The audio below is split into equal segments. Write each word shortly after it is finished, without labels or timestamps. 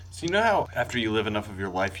So you know how after you live enough of your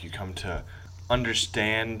life, you come to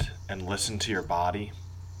understand and listen to your body?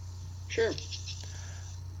 Sure.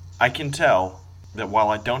 I can tell that while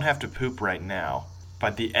I don't have to poop right now,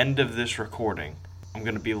 by the end of this recording, I'm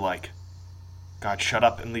going to be like, God, shut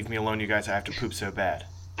up and leave me alone, you guys. I have to poop so bad.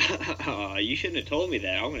 You shouldn't have told me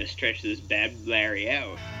that. I'm going to stretch this bad Larry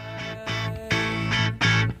out.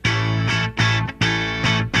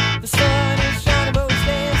 The sun is shining, but we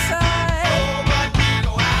stay inside. Oh, but we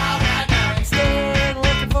go out at night. Staying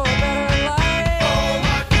looking for a better life. Oh,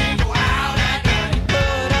 but we go out at night.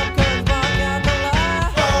 Put up curtains, block out the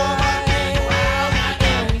light. Oh, but we go out at night.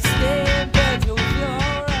 And we stay in bed till we feel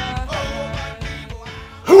alright. Oh, but we go out.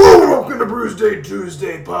 Hello and welcome to Brews Day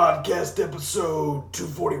Tuesday podcast episode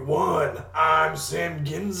 241. I'm Sam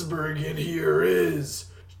Ginsberg and here is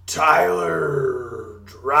Tyler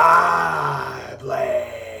Dryblatt.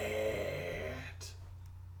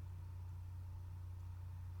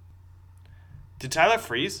 Did Tyler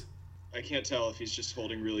freeze? I can't tell if he's just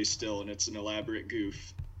holding really still and it's an elaborate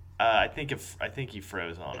goof. I think he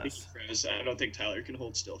froze on I think us. he froze. I don't think Tyler can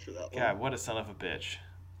hold still for that God, long. what a son of a bitch.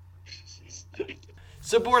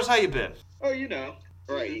 So, Borys, how you been? Oh, you know.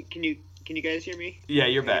 All right, can you guys hear me? Yeah,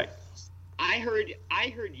 you're back. I heard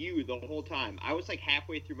you the whole time. I was like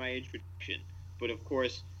halfway through my introduction, but of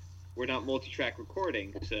course, we're not multi-track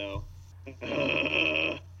recording, so.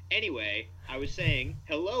 Anyway, I was saying,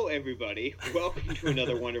 hello everybody. Welcome to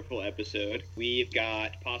another wonderful episode. We've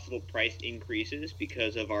got possible price increases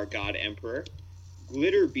because of our God Emperor,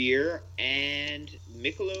 glitter beer, and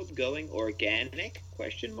Michelob going organic? ?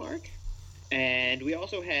 And we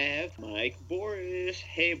also have Mike Borys.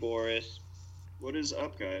 Hey Boris. What is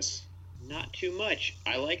up, guys? Not too much.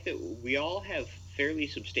 I like that we all have fairly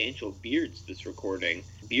substantial beards this recording.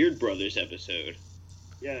 Beard Brothers episode.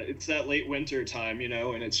 Yeah, it's that late winter time,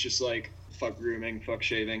 and it's just like, fuck grooming, fuck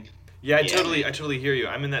shaving. Yeah, I Yeah. totally hear you.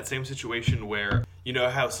 I'm in that same situation where, you know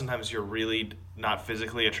how sometimes you're really not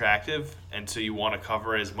physically attractive, and so you want to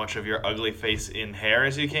cover as much of your ugly face in hair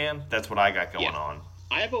as you can? That's what I got going Yeah. on.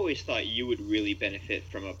 I've always thought you would really benefit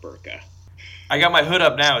from a burqa. I got my hood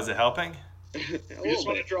up now. Is it helping? A We just little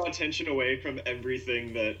want to bit. draw attention away from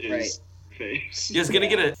everything that is face. You guys gonna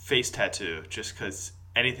get a face tattoo just because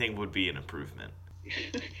anything would be an improvement.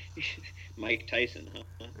 Mike Tyson, huh?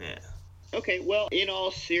 Yeah. Okay, well, in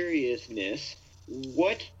all seriousness,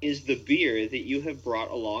 what is the beer that you have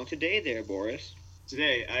brought along today there, Boris?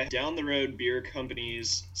 Today, I down the road beer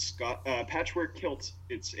company's Patchwork Kilt.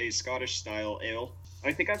 It's a Scottish style ale.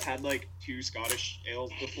 I think I've had like 2 Scottish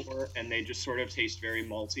ales before, and they just sort of taste very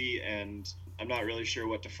malty, and I'm not really sure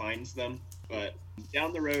what defines them. But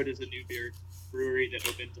down the road is a new beer brewery that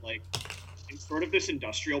opened like in sort of this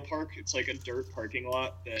industrial park. It's like a dirt parking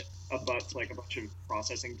lot that abuts like a bunch of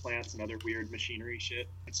processing plants and other weird machinery shit.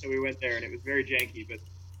 And so we went there, and it was very janky, but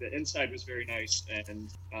the inside was very nice,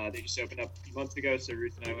 and they just opened up a few months ago, so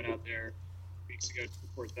Ruth and I went out there weeks ago to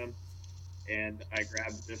support them, and I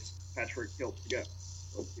grabbed this Patchwork Kilt to go.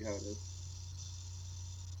 Let's see how it is.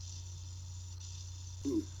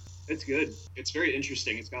 Ooh, it's good. It's very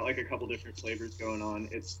interesting. It's got like a couple different flavors going on.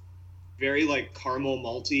 It's very like caramel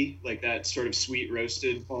malty, like that sort of sweet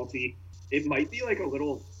roasted malty. It might be like a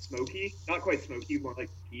little smoky, not quite smoky, more like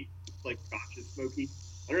peat, like Scotch is smoky.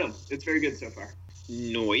 I don't know. It's very good so far.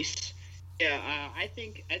 Noise. Yeah, I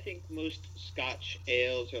think most Scotch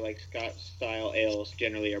ales or like Scotch style ales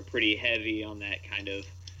generally are pretty heavy on that kind of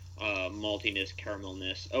maltiness,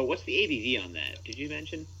 caramelness. Oh, what's the ABV on that? Did you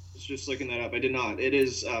mention? I was just looking that up. I did not. It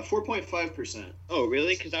is 4.5%. Oh,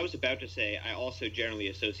 really? Because I was about to say I also generally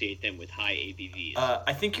associate them with high ABVs.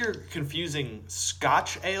 I think you're confusing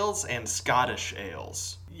Scotch ales and Scottish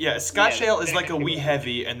ales. Yeah, Scotch Yeah, ale is like a technically. wee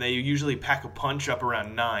heavy, and they usually pack a punch up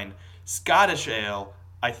around 9. Scottish ale,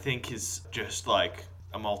 I think, is just like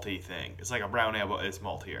a malty thing. It's like a brown ale, but it's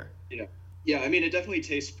maltier. Yeah, I mean, it definitely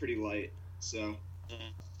tastes pretty light. So,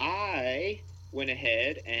 I went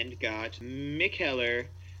ahead and got Mikkeller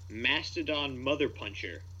Mastodon Mother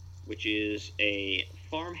Puncher, which is a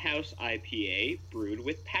farmhouse IPA brewed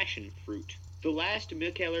with passion fruit. The last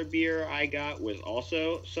Mikkeller beer I got was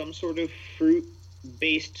also some sort of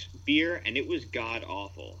fruit-based beer, and it was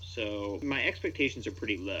god-awful. So my expectations are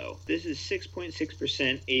pretty low. This is 6.6%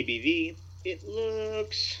 ABV. It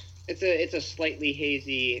looks... It's a slightly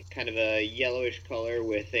hazy, kind of a yellowish color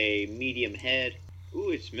with a medium head.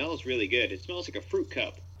 Ooh, it smells really good. It smells like a fruit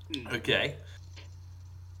cup. Okay.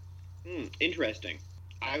 Interesting.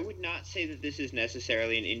 I would not say that this is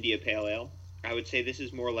necessarily an India Pale Ale. I would say this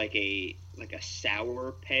is more like a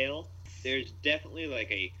sour pale. There's definitely like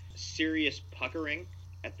a serious puckering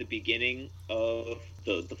at the beginning of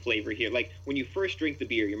the flavor here. Like when you first drink the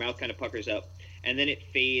beer, your mouth kind of puckers up, and then it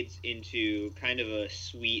fades into kind of a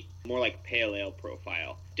sweet, more like pale ale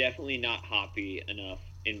profile. Definitely not hoppy enough,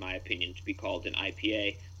 in my opinion, to be called an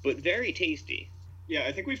IPA, but very tasty. Yeah,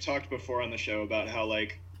 I think we've talked before on the show about how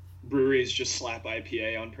like breweries just slap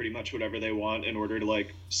IPA on pretty much whatever they want in order to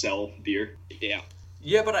like sell beer. Yeah.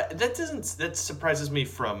 Yeah, but that surprises me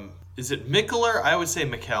from, is it Mikkeller? I would say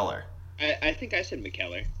Mikkeller. I think I said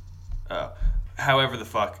McKellar. However the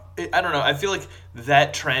fuck. I don't know. I feel like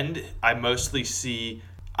that trend I mostly see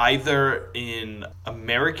either in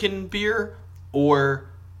American beer or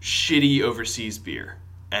shitty overseas beer.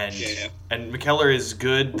 And Yeah. and Mikkeller is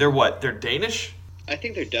good. They're what? They're Danish? I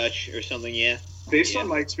think they're Dutch or something, yeah. Based Yeah. on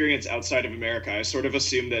my experience outside of America, I sort of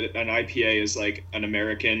assume that an IPA is like an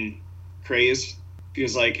American craze.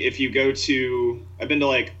 Because like if you go to, I've been to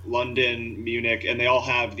like London, Munich, and they all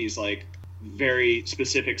have these like very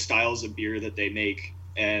specific styles of beer that they make,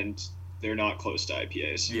 and they're not close to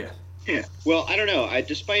IPAs. Yeah. Well, I don't know.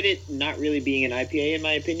 Despite it not really being an IPA, in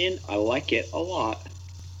my opinion, I like it a lot.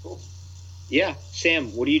 Cool. Yeah.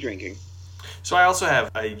 Sam, what are you drinking? So I also have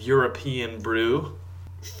a European brew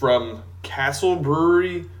from Castle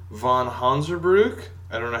Brewery von Hanserbroek.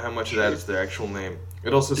 I don't know how much of that is their actual name.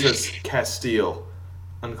 It also says Castile.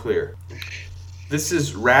 Unclear. This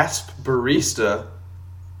is Rasp Barista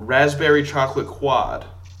Raspberry Chocolate Quad.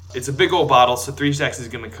 It's a big old bottle, so 3 Stacks is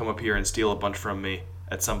going to come up here and steal a bunch from me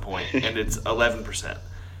at some point, and it's 11%.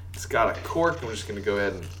 It's got a cork. I'm just going to go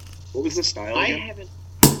ahead and... What was the style I again? haven't.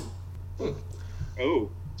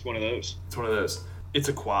 Oh, it's one of those. It's one of those. It's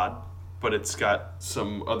a quad, but it's got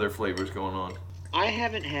some other flavors going on. I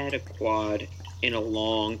haven't had a quad in a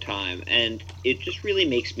long time, and it just really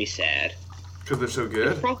makes me sad. Because they're so It's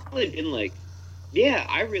good? probably been like, yeah,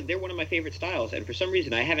 they're one of my favorite styles, and for some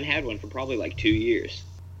reason I haven't had one for probably like 2 years.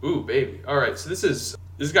 Ooh, baby. Alright, so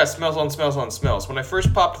this got smells on smells on smells. When I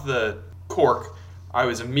first popped the cork, I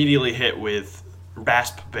was immediately hit with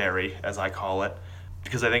raspberry, as I call it,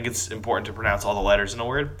 because I think it's important to pronounce all the letters in a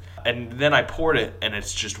word. And then I poured it, and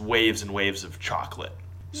it's just waves and waves of chocolate.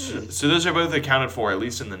 So those are both accounted for, at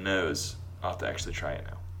least in the nose. I'll have to actually try it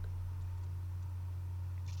now.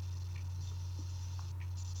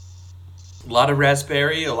 A lot of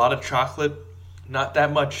raspberry, a lot of chocolate, not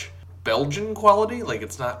that much Belgian quality. Like,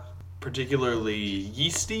 it's not particularly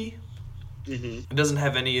yeasty. Mm-hmm. It doesn't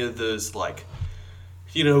have any of those, like,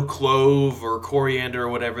 clove or coriander or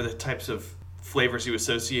whatever, the types of flavors you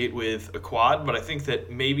associate with a quad. But I think that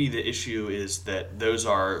maybe the issue is that those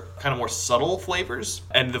are kind of more subtle flavors.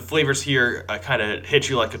 And the flavors here kind of hit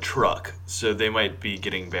you like a truck. So they might be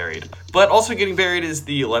getting buried. But also getting buried is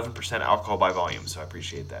the 11% alcohol by volume. So I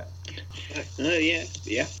appreciate that.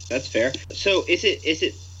 Yeah, that's fair. So is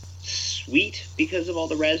it sweet because of all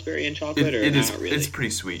the raspberry and chocolate, or It is. not really? It's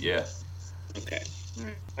pretty sweet, yeah. Okay.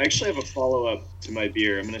 I actually have a follow-up to my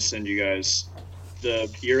beer. I'm going to send you guys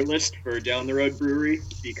the beer list for Down the Road Brewery,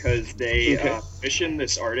 because they commissioned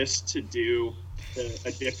this artist to do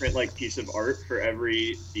a different like piece of art for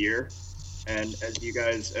every beer. And as you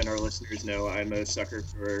guys and our listeners know, I'm a sucker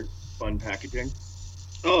for fun packaging.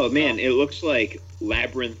 Oh man, it looks like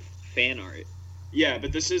Labyrinth fan art. Yeah,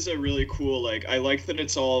 but this is a really cool, like, I like that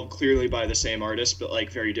it's all clearly by the same artist, but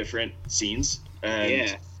like very different scenes. And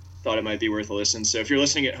Yeah. thought it might be worth a listen. So if you're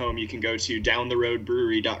listening at home, you can go to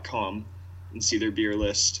downtheroadbrewery.com and see their beer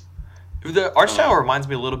list. The art style reminds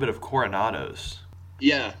me a little bit of Coronado's.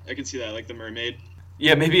 Yeah, I can see that, like the mermaid.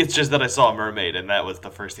 Yeah, maybe it's just that I saw a mermaid and that was the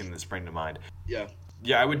first thing that sprang to mind. Yeah.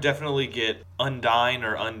 Yeah, I would definitely get Undine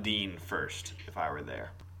or Undine first if I were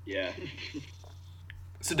there. Yeah.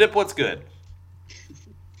 So, Dip, what's good?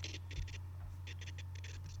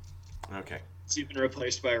 Okay. It's even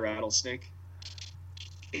replaced by a rattlesnake.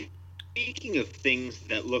 Speaking of things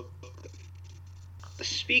that look...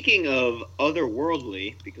 Speaking of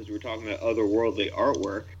otherworldly, because we're talking about otherworldly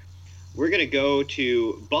artwork, we're going to go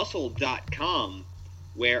to bustle.com,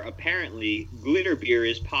 where apparently glitter beer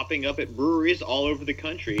is popping up at breweries all over the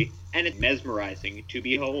country, and it's mesmerizing to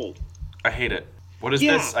behold. I hate it. What is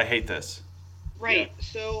Yeah. this? I hate this. Right,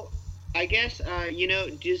 so I guess,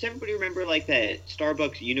 does everybody remember like that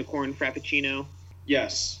Starbucks unicorn frappuccino?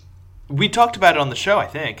 Yes. We talked about it on the show, I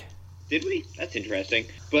think. Did we? That's interesting.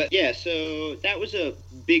 But yeah, so that was a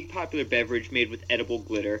big popular beverage made with edible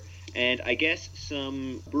glitter, and I guess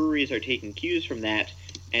some breweries are taking cues from that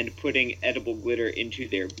and putting edible glitter into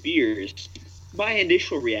their beers. My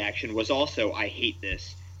initial reaction was also, I hate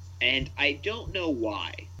this, and I don't know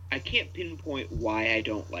why. I can't pinpoint why I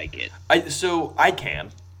don't like it. I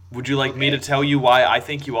can. Would you like me Okay. to tell you why I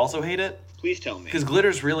think you also hate it? Please tell me. Because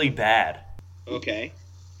glitter's really bad. Okay.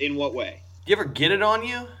 In what way? You ever get it on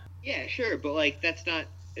you? Yeah, sure, but like it's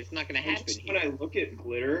not gonna happen Just here. when I look at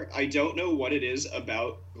glitter, I don't know what it is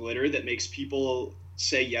about glitter that makes people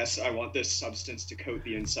say, yes, I want this substance to coat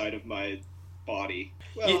the inside of my body.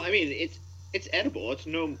 Well, I mean, it's edible. It's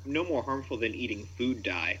no more harmful than eating food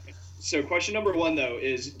dye. So question number 1, though,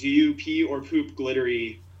 is do you pee or poop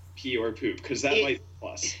glittery pee or poop? Because that It- might be a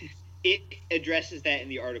plus. It addresses that in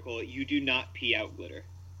the article. You do not pee out glitter.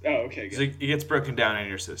 Oh, okay, So good. it gets broken down in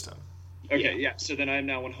your system. Okay, yeah, so then I'm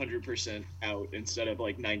now 100% out instead of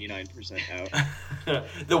like 99% out.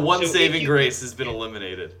 The one So if saving you- grace has been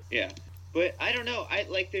eliminated. Yeah. But I don't know.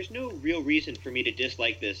 There's no real reason for me to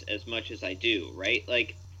dislike this as much as I do, right?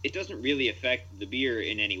 Like, it doesn't really affect the beer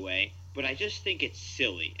in any way, but I just think it's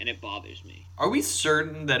silly and it bothers me. Are we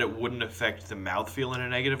certain that it wouldn't affect the mouthfeel in a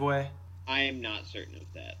negative way? I am not certain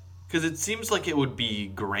of that. Because it seems like it would be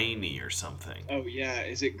grainy or something. Oh, yeah,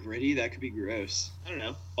 is it gritty? That could be gross. I don't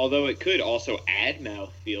know. Although it could also add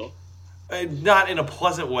mouthfeel. Not in a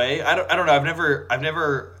pleasant way. I don't know. I've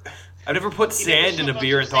never put sand in a sucked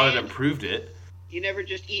beer on and some thought it sand? improved it. You never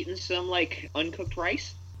just eaten some, like, uncooked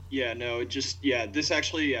rice? Yeah, no, this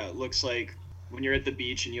actually, looks like when you're at the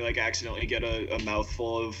beach and you, like, accidentally get a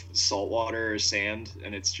mouthful of salt water or sand,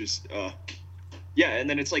 and it's just, yeah, and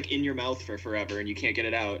then it's, like, in your mouth for forever, and you can't get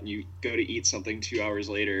it out, and you go to eat something 2 hours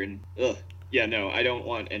later, and, ugh. Yeah, no, I don't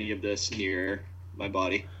want any of this near my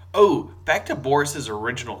body. Oh, back to Borys's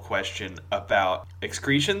original question about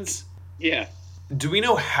excretions. Yeah. Do we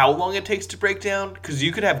know how long it takes to break down? Because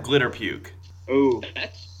you could have glitter puke. Oh,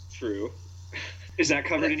 That's true. is that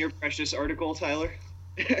covered in your precious article, Tyler?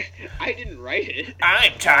 I didn't write it.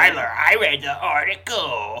 I'm Tyler. I read the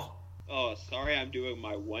article. Oh, sorry, I'm doing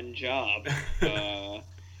my one job.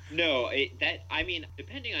 No, I mean,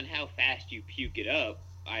 depending on how fast you puke it up,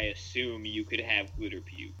 I assume you could have glitter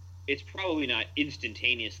puke. It's probably not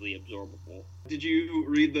instantaneously absorbable. Did you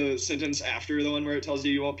read the sentence after the one where it tells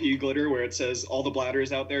you won't pee glitter, where it says, all the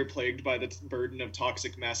bladders out there plagued by the burden of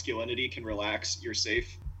toxic masculinity can relax, you're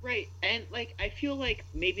safe? Right, and like I feel like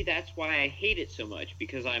maybe that's why I hate it so much,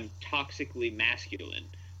 because I'm toxically masculine.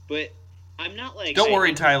 But I'm not like Don't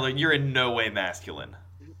worry, Tyler. You're in no way masculine.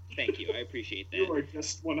 Thank you, I appreciate that. You are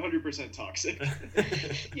just 100% toxic.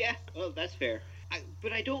 Yeah, well, that's fair.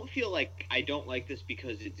 But I don't feel like I don't like this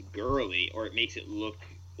because it's girly or it makes it look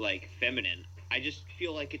like feminine. I just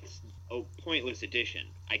feel like it's a pointless addition,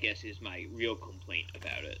 I guess, is my real complaint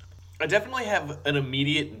about it. I definitely have an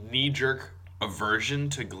immediate knee-jerk aversion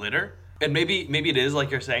to glitter. And maybe it is,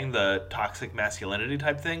 like you're saying, the toxic masculinity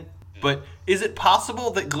type thing. But is it possible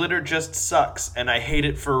that glitter just sucks and I hate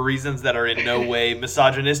it for reasons that are in no way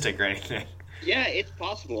misogynistic or anything? Yeah, it's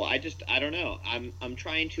possible. I don't know. I'm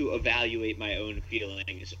trying to evaluate my own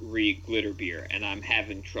feelings re glitter beer, and I'm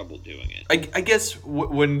having trouble doing it. I guess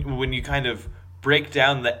when you kind of break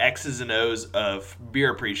down the X's and O's of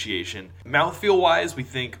beer appreciation, mouthfeel-wise, we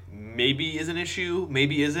think maybe is an issue,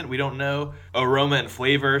 maybe isn't, we don't know. Aroma and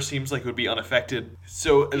flavor seems like it would be unaffected.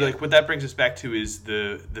 So, like, what that brings us back to is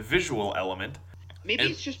the visual element. Maybe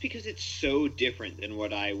And- it's just because it's so different than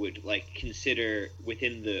what I would like consider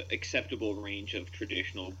within the acceptable range of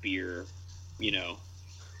traditional beer, you know.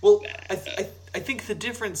 Well, I think the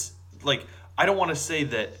difference, like, I don't want to say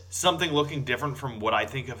that something looking different from what I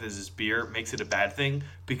think of as beer makes it a bad thing,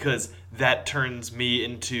 because that turns me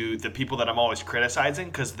into the people that I'm always criticizing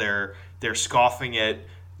because they're scoffing at,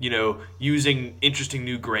 using interesting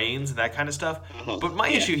new grains and that kind of stuff. Uh-huh. But my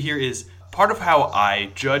Yeah. issue here is part of how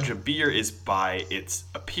I judge a beer is by its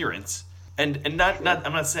appearance. And I'm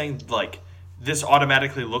not saying like this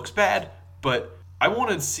automatically looks bad, but I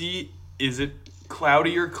want to see, is it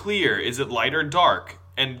cloudy or clear? Is it light or dark?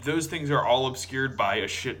 And those things are all obscured by a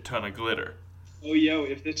shit ton of glitter. Oh, yo,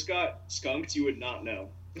 if this got skunked, you would not know.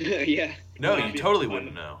 Yeah. No, Yeah, you be totally fun.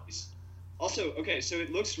 wouldn't know. Also, okay, so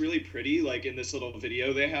it looks really pretty, like in this little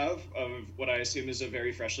video they have of what I assume is a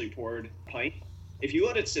very freshly poured pint. If you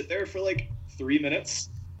let it sit there for like 3 minutes,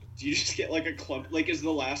 do you just get like a clump? Like, is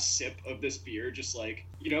the last sip of this beer just like,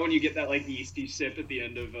 when you get that like yeasty sip at the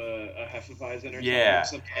end of a Hefeweizen or Yeah.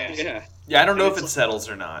 something? Yeah. Yeah, I don't know if It's it like- settles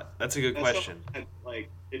or not. That's a good That's question. something that, like,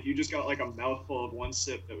 if you just got like a mouthful of one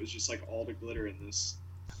sip that was just like all the glitter in this.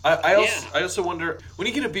 I also wonder, when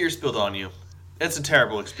you get a beer spilled on you, that's a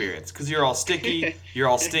terrible experience because you're all sticky, you're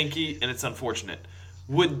all stinky, and it's unfortunate.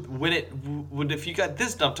 Would if you got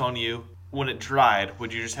this dumped on you when it dried,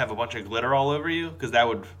 would you just have a bunch of glitter all over you? Because that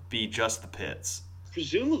would be just the pits.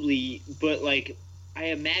 Presumably, but like I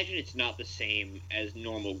imagine it's not the same as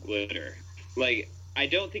normal glitter. Like I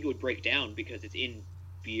don't think it would break down because it's in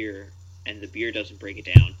beer and the beer doesn't break it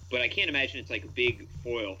down. But I can't imagine it's like big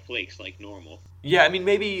foil flakes like normal. Yeah, I mean,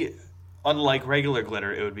 maybe unlike regular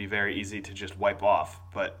glitter, it would be very easy to just wipe off,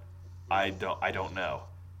 but I don't know.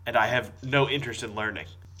 And I have no interest in learning.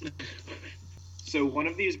 So one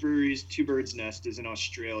of these breweries, Two Birds Nest, is in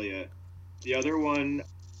Australia. The other one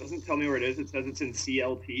doesn't tell me where it is. It says it's in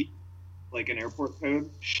CLT, like an airport code.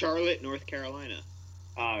 Charlotte, North Carolina.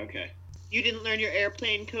 Ah, okay. You didn't learn your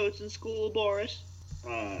airplane codes in school, Boris?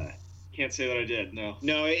 Can't say that I did, no.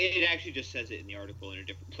 No, it actually just says it in the article in a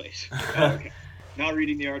different place. Oh, okay. Not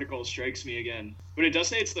reading the article strikes me again. But it does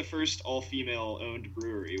say it's the first all-female owned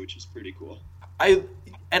brewery, which is pretty cool.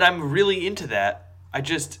 I'm really into that.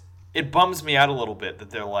 It bums me out a little bit that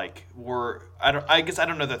they're like, I guess I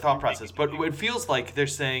don't know their thought process, but it feels like they're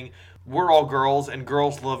saying we're all girls and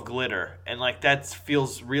girls love glitter, and like that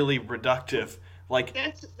feels really reductive. Like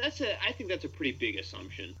I think that's a pretty big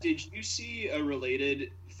assumption. Did you see a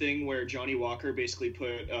related thing where Johnny Walker basically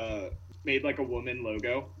made like a woman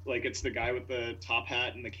logo? Like it's the guy with the top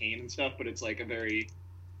hat and the cane and stuff, but it's like a very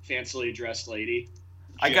fancily dressed lady.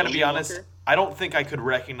 I gotta be Johnny honest, Walker? I don't think I could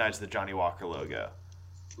recognize the Johnny Walker logo.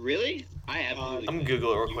 Really? I absolutely. I'm gonna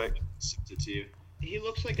Google it real quick. Sent it to you. He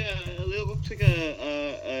looks like an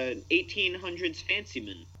 1800s fancy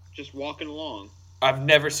man just walking along. I've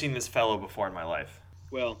never seen this fellow before in my life.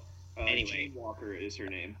 Well, anyway, Jane Walker is her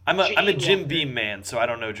name. I'm a Jane Jim Walker. Beam man, so I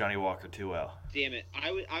don't know Johnny Walker too well. damn it.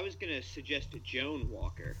 I was gonna suggest Joan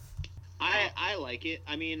Walker. I like it.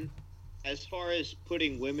 I mean, as far as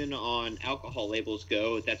putting women on alcohol labels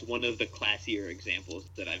go, that's one of the classier examples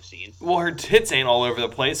that I've seen. Well, her tits ain't all over the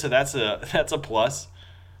place, so that's a plus.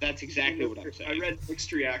 That's exactly what I'm I saying. read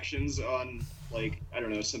mixed reactions on, like, I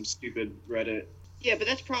don't know, some stupid Reddit. Yeah, but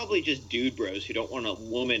that's probably just dude bros who don't want a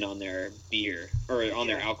woman on their beer or on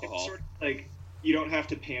their Yeah, alcohol. It's sort of like, you don't have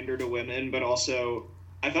to pander to women, but also,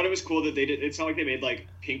 I thought it was cool that they did. It's not like they made like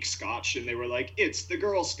pink scotch and they were like, it's the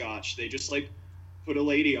girl scotch. They just like put a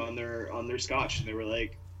lady on their scotch and they were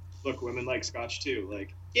like, look, women like scotch too.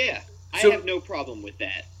 Like, Yeah, I So- have no problem with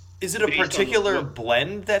that. Is it a Based on the particular look.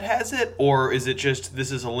 blend that has it, or is it just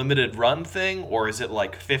this is a limited run thing, or is it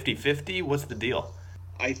like 50-50? What's the deal?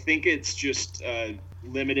 I think it's just a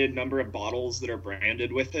limited number of bottles that are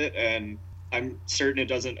branded with it, and I'm certain it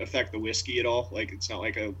doesn't affect the whiskey at all. Like, it's not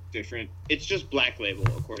like a different. It's just Black Label,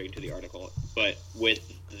 according to the article, but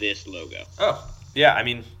with this logo. Oh, yeah, I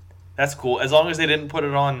mean, that's cool. As long as they didn't put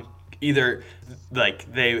it on either,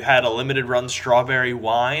 like, they had a limited run strawberry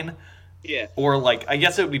wine, Yeah, or, like, I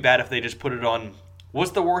guess it would be bad if they just put it on,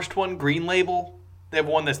 what's the worst one? Green Label? They have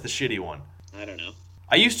one that's the shitty one. I don't know.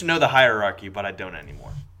 I used to know the hierarchy, but I don't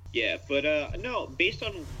anymore. Yeah, but no, based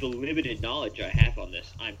on the limited knowledge I have on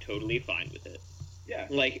this, I'm totally fine with it. Yeah.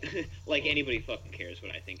 Like anybody fucking cares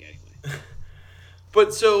what I think anyway.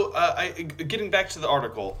 But so, getting back to the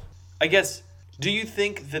article, I guess, do you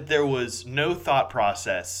think that there was no thought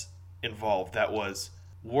process involved that was,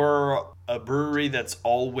 we're a brewery that's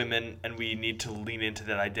all women and we need to lean into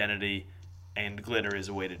that identity, and glitter is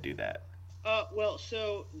a way to do that? Well,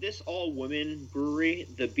 so this all-women brewery,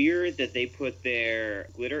 the beer that they put their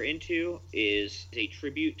glitter into is a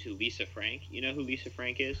tribute to Lisa Frank. You know who Lisa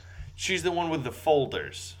Frank is? She's the one with the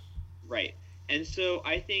folders. Right. And so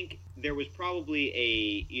I think there was probably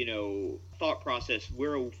a, thought process.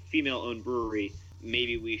 We're a female-owned brewery.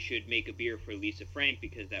 Maybe we should make a beer for Lisa Frank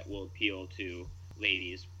because that will appeal to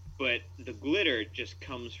ladies. But the glitter just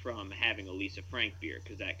comes from having a Lisa Frank beer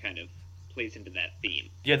because that kind of plays into that theme.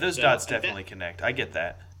 Yeah, those So, dots that- definitely connect. I get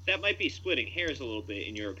that. That might be splitting hairs a little bit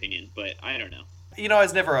in your opinion, but I don't know. You know, I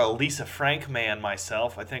was never a Lisa Frank man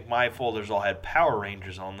myself. I think my folders all had Power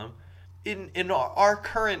Rangers on them. In our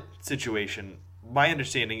current situation, my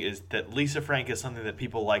understanding is that Lisa Frank is something that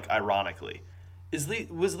people like ironically.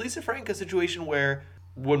 Was Lisa Frank a situation where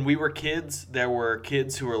when we were kids, there were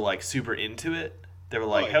kids who were like super into it? They were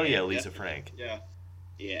like, Oh, hell yeah, yeah, Lisa definitely. Frank. Yeah.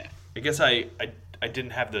 Yeah. I guess I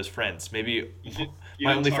didn't have those friends. Maybe You my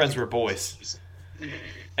don't only talk friends to- were boys.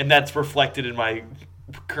 And that's reflected in my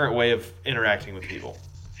current way of interacting with people.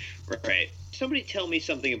 Right. Somebody tell me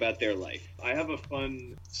something about their life. I have a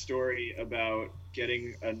fun story about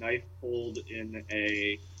getting a knife pulled in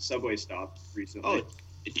a subway stop recently. Oh,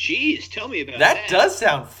 geez, tell me about That does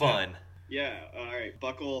sound fun. Yeah, all right.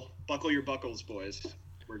 Buckle your buckles, boys.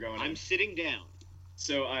 We're going. I'm in. sitting down.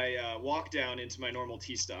 So I walk down into my normal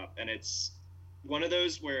T stop, and it's one of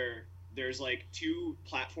those where there's like two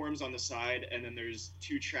platforms on the side, and then there's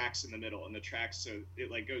two tracks in the middle, and the tracks, so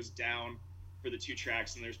it like goes down for the two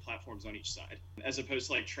tracks, and there's platforms on each side, as opposed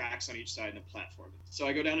to like tracks on each side and a platform. So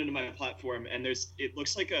I go down into my platform, and it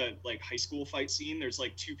looks like a high school fight scene. There's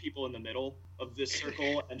like two people in the middle of this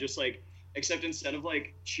circle, and just like, except instead of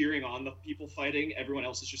like cheering on the people fighting, everyone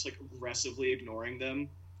else is just like aggressively ignoring them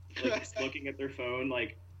like just looking at their phone,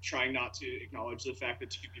 like trying not to acknowledge the fact that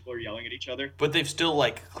two people are yelling at each other. But they've still,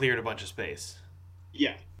 like, cleared a bunch of space.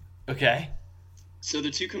 Yeah. Okay. So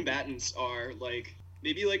the two combatants are like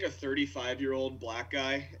maybe like a 35-year-old black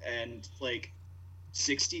guy and like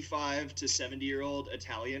 65 to 70-year-old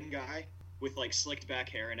Italian guy with like slicked back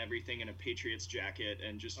hair and everything and a Patriots jacket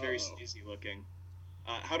and just very sleazy looking.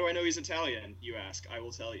 How do I know he's Italian, you ask? I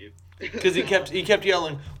will tell you. Because he kept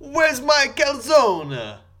yelling, "Where's my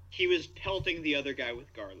calzone?" He was pelting the other guy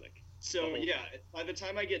with garlic. So yeah, by the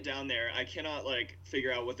time I get down there, I cannot like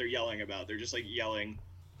figure out what they're yelling about. They're just like yelling.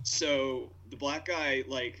 So the black guy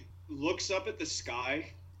like looks up at the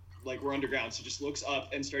sky, like we're underground, so just looks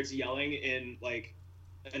up and starts yelling in like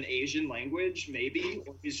an Asian language, maybe,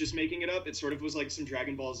 or he's just making it up. It sort of was like some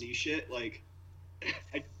Dragon Ball Z shit. Like,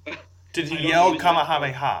 Did I he don't yell know.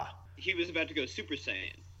 Kamehameha? He was about to go Super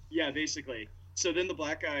Saiyan. yeah, basically. So then the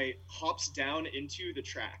black guy hops down into the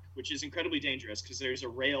track, which is incredibly dangerous because there's a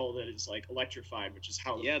rail that is like electrified, which is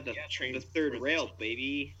how Yeah, the train. the third rail,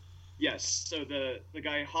 baby. Yes. So the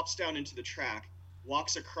guy hops down into the track,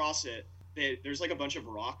 walks across it. There's like a bunch of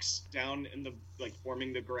rocks down in the like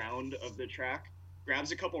forming the ground of the track.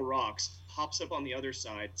 Grabs a couple rocks, hops up on the other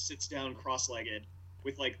side, sits down cross-legged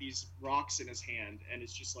with like these rocks in his hand, and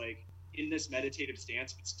is just like in this meditative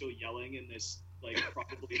stance, but still yelling in this like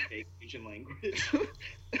probably fake Asian language.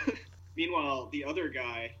 Meanwhile, the other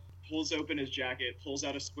guy pulls open his jacket, pulls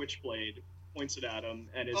out a switchblade, points it at him,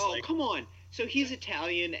 and is Oh, like, come on. So he's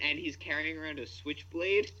Italian and he's carrying around a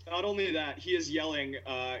switchblade? not only that, he is yelling,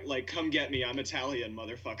 like, "Come get me, I'm Italian,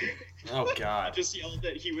 motherfucker." Oh I God. just yelled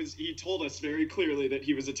that he told us very clearly that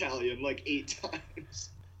he was Italian, like 8 times.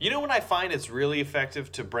 You know when I find it's really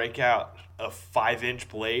effective to break out a 5-inch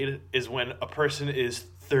blade is when a person is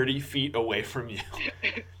 30 feet away from you.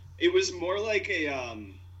 It was more like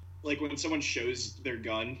like when someone shows their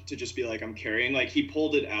gun to just be like, "I'm carrying," like he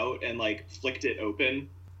pulled it out and like flicked it open,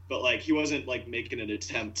 but like he wasn't like making an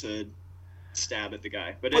attempt to stab at the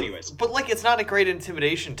guy. But anyways. But like it's not a great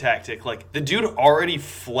intimidation tactic. Like the dude already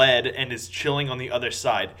fled and is chilling on the other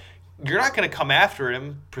side. You're not gonna come after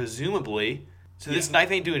him, presumably. So this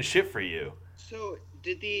knife ain't doing shit for you. So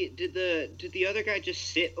did the other guy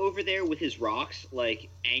just sit over there with his rocks, like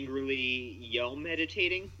angrily yell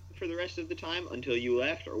meditating for the rest of the time until you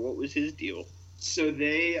left, or what was his deal? So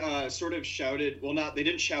they sort of shouted. Well, they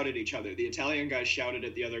didn't shout at each other. The Italian guy shouted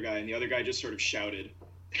at the other guy, and the other guy just sort of shouted.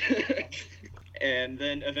 And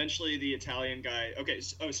then eventually the Italian guy. Okay,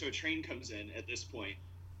 so a train comes in at this point,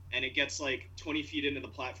 and it gets like 20 feet into the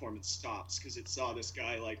platform and stops because it saw this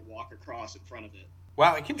guy like walk across in front of it.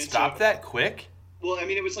 Wow, it can And stop so- that quick? Well, I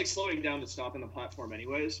mean, it was like slowing down to stop in the platform,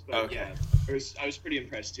 anyways. But Okay. yeah, I was pretty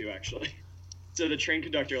impressed too, actually. So the train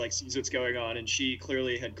conductor like sees what's going on, and she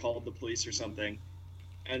clearly had called the police or something.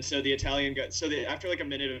 And so the Italian guy, after like a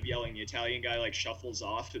minute of yelling, the Italian guy like shuffles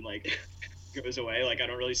off and like goes away. Like I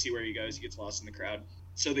don't really see where he goes. He gets lost in the crowd.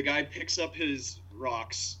 So the guy picks up his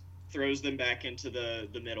rocks, throws them back into the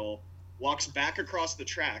middle, walks back across the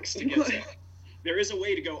tracks to get to. There is a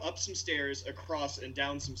way to go up some stairs, across, and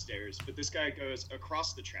down some stairs, but this guy goes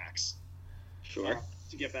across the tracks Sure.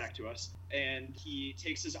 to get back to us. And he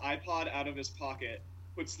takes his iPod out of his pocket,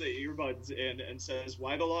 puts the earbuds in, and says,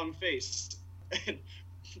 "Why the long face?" and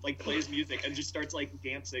like plays music and just starts like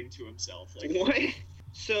dancing to himself. Like, What?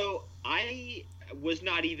 So I was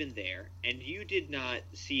not even there, and you did not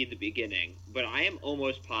see the beginning, but I am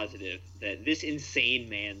almost positive that this insane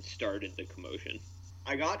man started the commotion.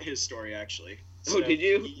 I got his story actually. Oh, did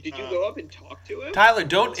you? he, Did you go up and talk to him? Tyler,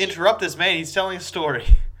 don't interrupt this man. He's telling a story.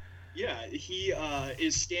 Yeah, he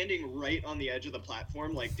is standing right on the edge of the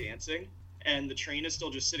platform, like dancing, and the train is still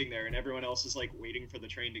just sitting there, and everyone else is like waiting for the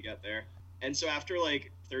train to get there. And so after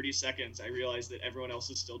like 30 seconds, I realized that everyone else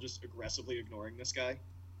is still just aggressively ignoring this guy.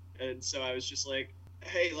 And so I was just like,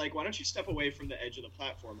 "Hey, like, why don't you step away from the edge of the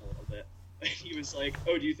platform a little bit?" And he was like,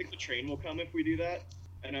 "Oh, do you think the train will come if we do that?"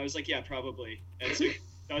 And I was like, "Yeah, probably." And so he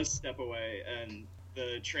does step away, and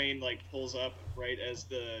the train like pulls up right as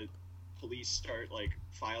the police start like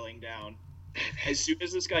filing down. As soon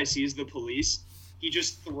as this guy sees the police, he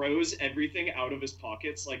just throws everything out of his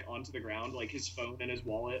pockets like onto the ground, like his phone and his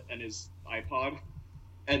wallet and his iPod,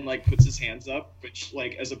 and like puts his hands up, which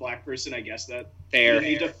like as a black person, I guess that you don't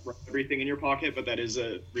need to throw everything in your pocket, but that is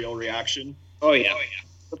a real reaction. Oh yeah.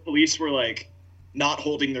 The police were like not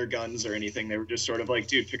holding their guns or anything. They were just sort of like,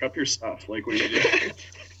 "Dude, pick up your stuff. Like, what are you doing?"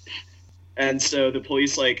 And so the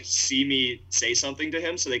police like see me say something to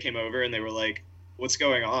him, so they came over and they were like, "What's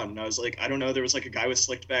going on?" And I was like, "I don't know. There was like a guy with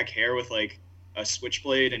slicked back hair with like a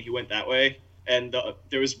switchblade, and he went that way." And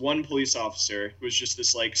there was one police officer who was just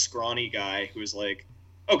this like scrawny guy who was like,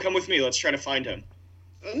 "Oh, come with me. Let's try to find him."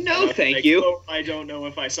 No, And I was thank like, you. "Oh, I don't know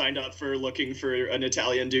if I signed up for looking for an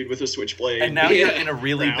Italian dude with a switchblade." And now you're Yeah. in a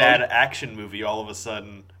really Proud. bad action movie all of a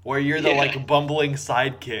sudden, where you're the Yeah. like bumbling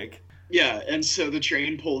sidekick. Yeah, and so the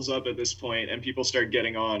train pulls up at this point, and people start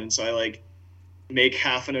getting on, and so I like make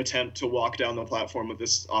half an attempt to walk down the platform with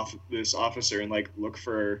this officer and like look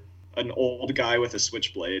for an old guy with a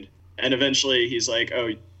switchblade, and eventually he's like, "Oh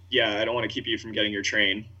yeah, I don't want to keep you from getting your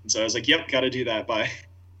train," and so I was like, "Yep, got to do that, bye."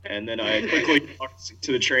 And then I quickly walked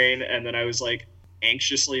to the train, and then I was like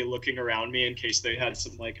anxiously looking around me in case they had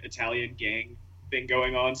some like Italian gang thing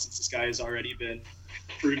going on, since this guy has already been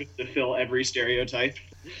proven to fill every stereotype.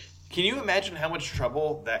 Can you imagine how much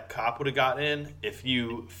trouble that cop would have gotten in if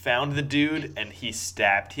you found the dude and he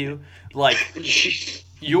stabbed you? Like,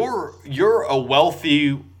 you're a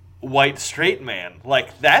wealthy white straight man.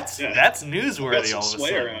 Like, that's Yeah. that's Got newsworthy some all of a sway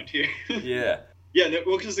sudden. around here. Yeah. Yeah, no,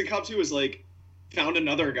 well, because the cop too was like, found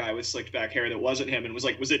another guy with slicked back hair that wasn't him, and was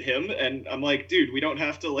like, "Was it him?" And I'm like, "Dude, we don't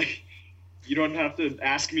have to like, you don't have to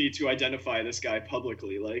ask me to identify this guy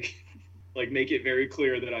publicly. Like make it very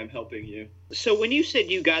clear that I'm helping you." So when you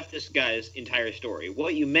said you got this guy's entire story,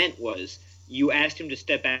 what you meant was you asked him to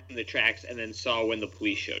step back in the tracks and then saw when the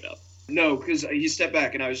police showed up. No, because he stepped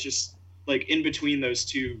back, and I was just like in between those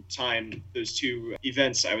two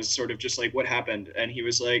events. I was sort of just like, "What happened?" And he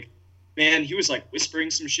was like, "Man," he was like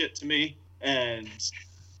whispering some shit to me, and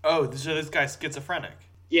Oh, so this guy's schizophrenic.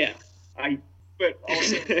 Yeah. but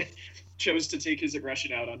also chose to take his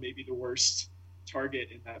aggression out on maybe the worst target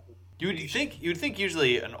in that movie. You'd think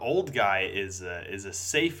usually an old guy is a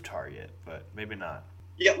safe target, but maybe not.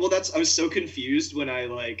 Yeah, well, I was so confused when I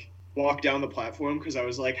like walked down the platform, because I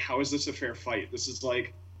was like, "How is this a fair fight? This is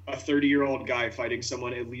like a 30-year-old guy fighting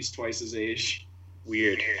someone at least twice his age."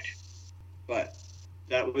 Weird. But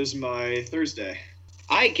that was my Thursday.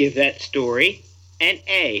 I give that story an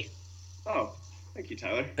A. Oh, thank you,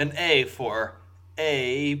 Tyler. An A for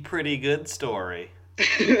a pretty good story.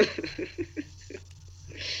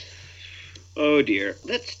 Oh dear.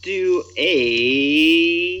 Let's do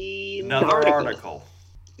Another article.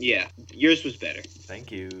 Yeah, yours was better.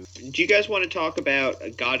 Thank you. Do you guys want to talk about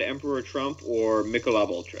God Emperor Trump or Michelob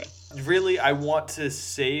Ultra? Really, I want to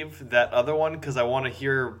save that other one because I want to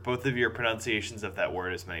hear both of your pronunciations of that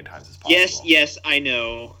word as many times as possible. Yes, I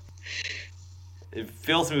know. It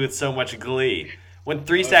fills me with so much glee. When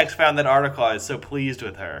Three Stacks found that article, I was so pleased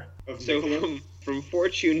with her. Of So Michelob? from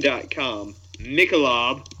Fortune.com,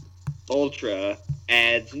 Michelob Ultra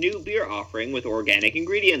adds new beer offering with organic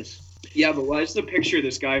ingredients. Yeah, but why is the picture of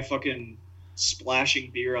this guy fucking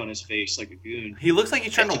splashing beer on his face like a goon? He looks like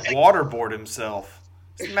he's trying to waterboard himself.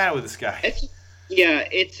 What's the matter with this guy?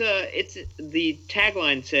 It's the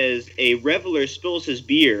tagline says a reveler spills his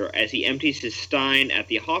beer as he empties his stein at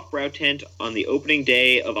the Hofbrau tent on the opening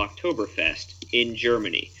day of Oktoberfest in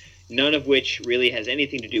Germany. None of which really has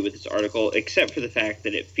anything to do with this article except for the fact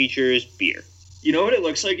that it features beer. You know what it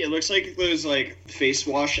looks like? It looks like those like face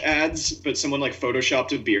wash ads, but someone like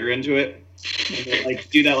photoshopped a beer into it. And they, like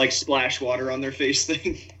do that like splash water on their face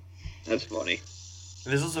thing. That's funny.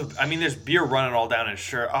 There's also, there's beer running all down his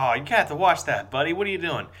shirt. Oh, you have to watch that, buddy. What are you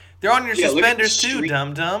doing? They're on your Yeah, look at the suspenders too, streak.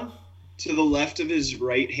 dum-dum. To the left of his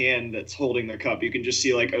right hand that's holding the cup, you can just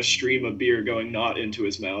see like a stream of beer going not into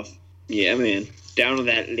his mouth. Yeah, man. Down to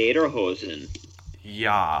that lederhosen.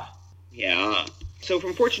 Yeah. Yeah. So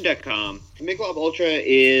from Fortune.com, Michelob Ultra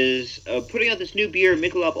is putting out this new beer,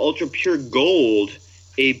 Michelob Ultra Pure Gold,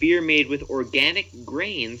 a beer made with organic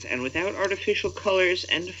grains and without artificial colors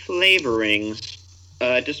and flavorings.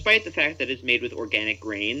 Despite the fact that it's made with organic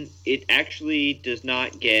grain, it actually does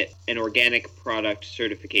not get an organic product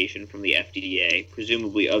certification from the FDA.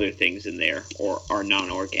 Presumably other things in there are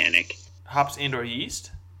non-organic. Hops and or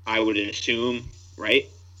yeast? I would assume, right?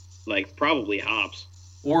 Like, probably hops.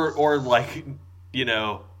 Or like,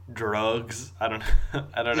 drugs. I don't know.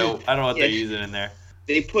 I don't know what they're Yeah. using in there.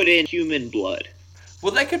 They put in human blood.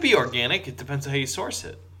 Well, that could be organic. It depends on how you source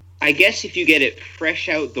it. I guess if you get it fresh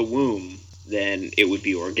out the womb, then it would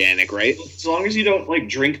be organic, right? As long as you don't like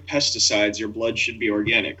drink pesticides, your blood should be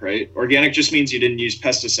organic, right? Organic just means you didn't use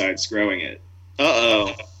pesticides growing it.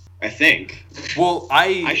 Uh-oh. I think. Well,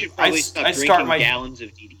 I should probably stop I drinking start my. gallons of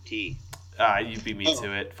DDT. You beat me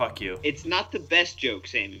to it. Fuck you. It's not the best joke,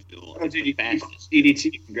 Samuel. Oh, dude, you the fastest.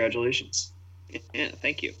 DDT. Congratulations. Yeah,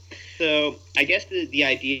 thank you. So, I guess the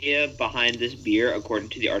idea behind this beer, according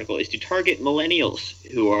to the article, is to target millennials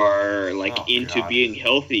who are, like, Oh, into God. being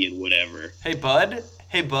healthy and whatever. Hey,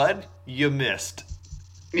 bud, you missed.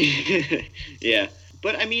 Yeah.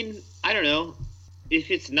 But, I mean, I don't know. If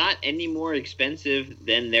it's not any more expensive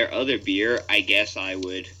than their other beer, I guess I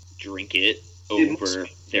would drink it. over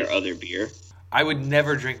their other beer. I would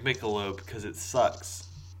never drink Michelob because it sucks.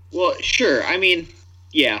 Well, sure. I mean,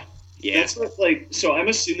 yeah. That's what, like, so I'm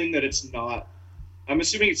assuming that it's not. I'm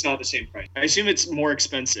assuming it's not the same price. I assume it's more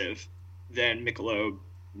expensive than Michelob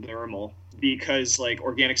Normal because like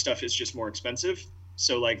organic stuff is just more expensive.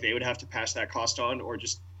 So like they would have to pass that cost on or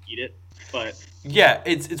just eat it. But yeah,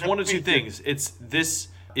 it's one of two things. It's this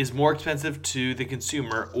is more expensive to the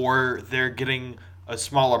consumer, or they're getting a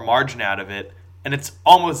smaller margin out of it, and it's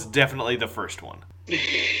almost definitely the first one.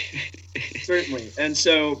 Certainly. And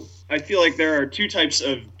so I feel like there are two types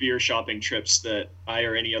of beer shopping trips that I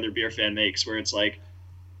or any other beer fan makes where it's like,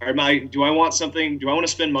 do I want to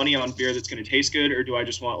spend money on beer that's going to taste good, or do I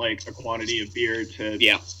just want like a quantity of beer to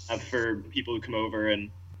have for people who come over and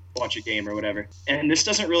watch a game or whatever? And this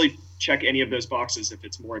doesn't really check any of those boxes if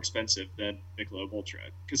it's more expensive than Michelob Ultra,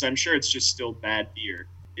 because I'm sure it's just still bad beer.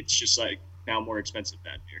 It's just like now more expensive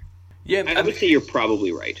bad beer. Yeah, I would say you're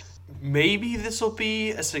probably right. Maybe this will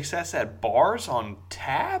be a success at bars on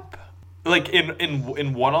tap, like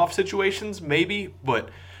in one-off situations, maybe. But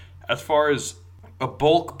as far as a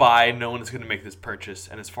bulk buy, no one is going to make this purchase,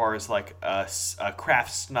 and as far as like a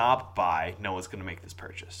craft snob buy, no one's going to make this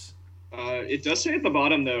purchase. It does say at the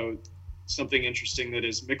bottom though something interesting, that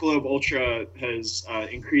is Michelob Ultra has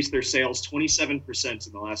increased their sales 27%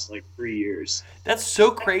 in the last like 3 years. That's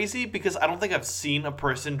so crazy because I don't think I've seen a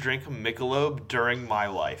person drink Michelob during my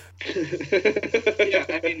life. Yeah,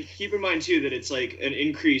 I mean, keep in mind too that it's like an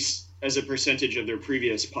increase as a percentage of their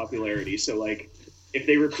previous popularity. So like, if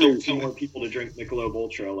they recruit more people to drink Michelob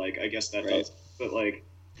Ultra, like I guess that does. But like,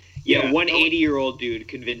 yeah, one 80-year-old dude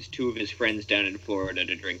convinced two of his friends down in Florida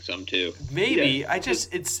to drink some too. Maybe. Yeah.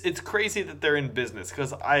 It's crazy that they're in business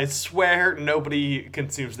because I swear nobody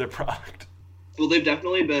consumes their product. Well, they've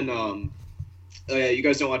definitely been. You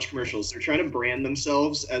guys don't watch commercials. They're trying to brand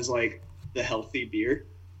themselves as like the healthy beer.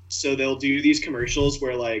 So they'll do these commercials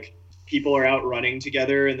where like people are out running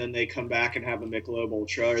together and then they come back and have a Michelob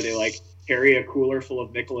Ultra, or they like carry a cooler full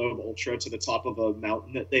of Michelob Ultra to the top of a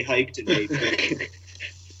mountain that they hiked and they.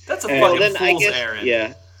 That's a fucking fool's errand.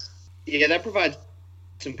 Yeah, that provides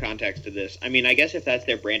some context to this. I mean, I guess if that's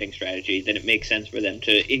their branding strategy, then it makes sense for them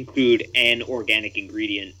to include an organic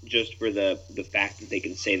ingredient just for the fact that they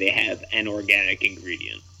can say they have an organic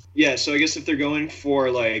ingredient. Yeah, so I guess if they're going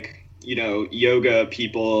for like, you know, yoga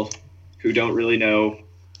people who don't really know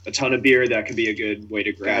a ton of beer, that could be a good way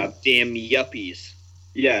to grab. Goddamn yuppies.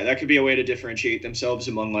 Yeah, that could be a way to differentiate themselves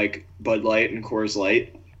among like Bud Light and Coors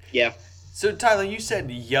Light. Yeah. So, Tyler, you said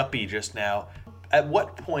yuppie just now. At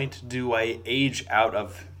what point do I age out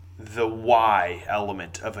of the Y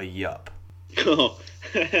element of a yup? Oh,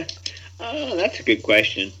 that's a good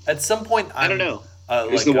question. At some point, I don't know.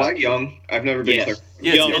 Is the Y young? I've never been clear.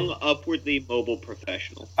 Yeah, young, upwardly mobile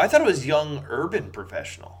professional. I thought it was young urban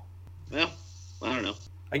professional. Well, I don't know.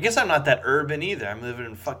 I guess I'm not that urban either. I'm living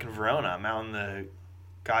in fucking Verona. I'm out in the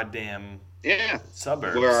goddamn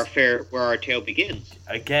suburbs. Where our tale begins.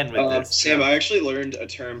 Again with this. Sam, I actually learned a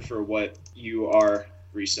term for what you are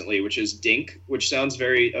recently, which is dink, which sounds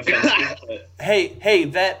very offensive. But... Hey,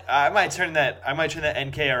 that I might turn that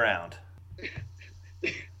NK around.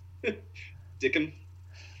 Dickum?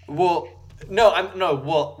 Well,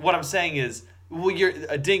 what I'm saying is, you're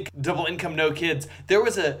a dink, double income, no kids. There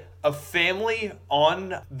was a family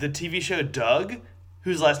on the TV show Doug,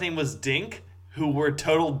 whose last name was Dink, who were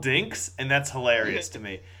total dinks, and that's hilarious to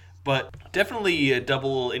me. But definitely a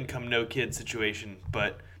double income, no kid situation.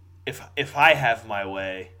 But if I have my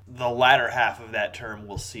way, the latter half of that term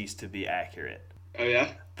will cease to be accurate. Oh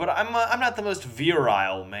yeah. But I'm not the most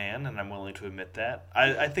virile man, and I'm willing to admit that.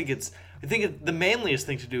 I think the manliest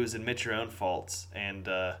thing to do is admit your own faults, and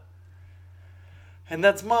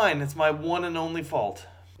that's mine. It's my one and only fault.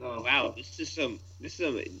 Oh wow, this is some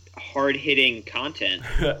hard hitting content.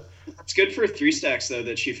 It's good for Three Stacks though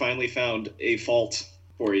that she finally found a fault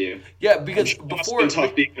for you. Yeah, because before it's been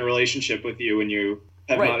tough being in a relationship with you when you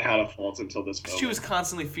have not had a fault until this moment. She was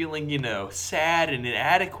constantly feeling, sad and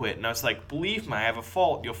inadequate, and I was like, believe me, I have a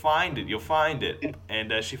fault. You'll find it.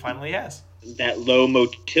 And she finally has. That low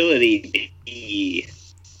motility.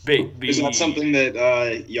 Is that something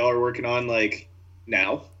that y'all are working on like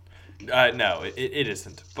now? No, it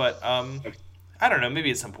isn't. But I don't know.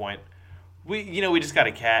 Maybe at some point. We just got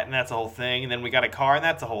a cat, and that's a whole thing, and then we got a car, and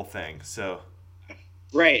that's a whole thing. So.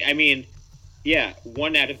 Right. I mean, yeah.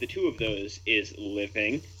 1 out of the 2 of those is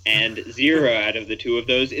living, and 0 out of the 2 of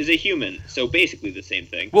those is a human. So basically the same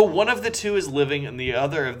thing. Well, 1 of the 2 is living, and the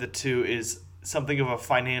other of the 2 is something of a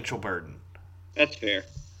financial burden. That's fair.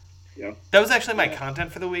 Yeah. That was actually my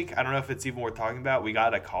content for the week. I don't know if it's even worth talking about. We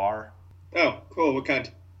got a car. Oh, cool. What kind?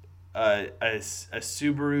 a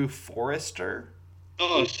Subaru Forester.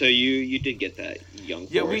 Oh, so you did get that young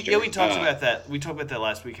Yeah, Forester. we talked about that. We talked about that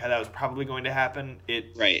last week. How that was probably going to happen.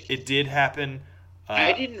 It did happen.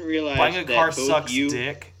 I didn't realize buying a that car both sucks you...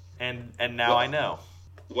 dick, and now I know.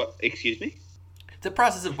 What? Excuse me? The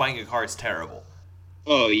process of buying a car is terrible.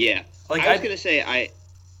 Oh yeah. Like, I was gonna say I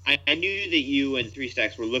knew that you and Three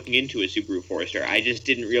Stacks were looking into a Subaru Forester. I just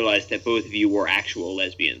didn't realize that both of you were actual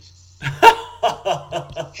lesbians.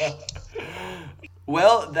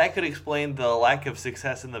 Well, that could explain the lack of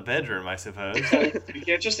success in the bedroom, I suppose. You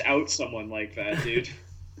can't just out someone like that, dude.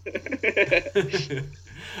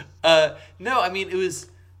 No, I mean it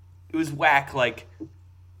was whack. Like,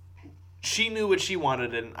 she knew what she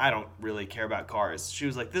wanted, and I don't really care about cars. She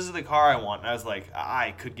was like, "This is the car I want," and I was like,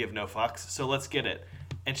 "I could give no fucks, so let's get it."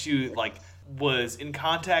 And she like was in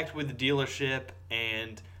contact with the dealership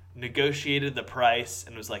and negotiated the price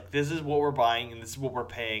and was like, "This is what we're buying and this is what we're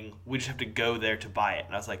paying. We just have to go there to buy it."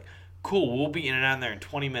 And I was like, "Cool, we'll be in and out there in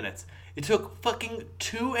 20 minutes." It took fucking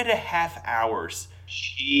 2.5 hours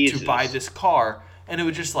Jesus. to buy this car, and it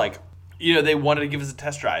was just like, they wanted to give us a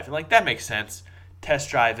test drive, and like, that makes sense.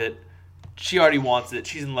 Test drive it. She already wants it.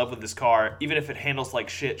 She's in love with this car. Even if it handles like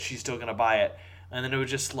shit, she's still gonna buy it. And then it was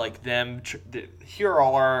just like them. Here are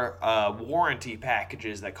all our warranty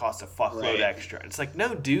packages that cost a fuckload extra. It's like,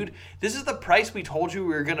 no, dude, this is the price we told you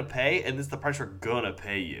we were gonna pay, and this is the price we're gonna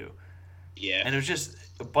pay you. Yeah. And it was just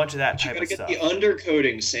a bunch of that You type gotta of get stuff. the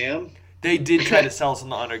undercoating, Sam. They did try to sell us on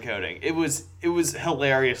the undercoating. It was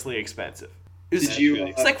hilariously expensive. It's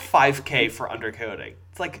like $5,000 for undercoating.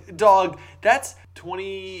 It's like, dog, that's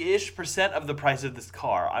 20-ish% of the price of this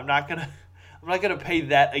car. I'm not gonna pay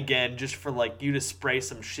that again just for like you to spray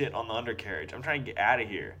some shit on the undercarriage. I'm trying to get out of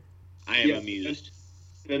here. I am amused.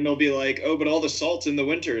 Then they'll be like, "Oh, but all the salt in the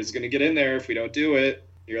winter is gonna get in there if we don't do it."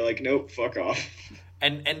 You're like, "Nope, fuck off."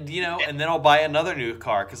 And and then I'll buy another new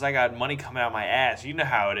car because I got money coming out my ass. You know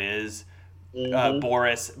how it is,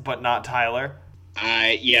 Borys, but not Tyler.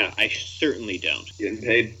 I certainly don't. Getting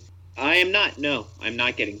paid. I'm not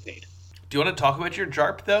getting paid. Do you want to talk about your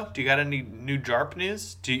JARP, though? Do you got any new JARP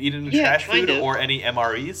news? Do you eat any Yeah, trash food kind of. or any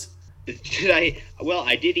MREs? Well,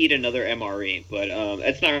 I did eat another MRE, but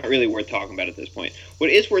that's not really worth talking about at this point. What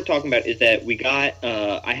is worth talking about is that we got,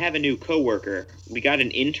 I have a new coworker. We got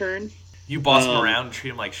an intern. You boss him around and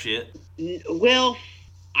treat him like shit? Well,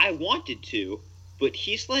 I wanted to, but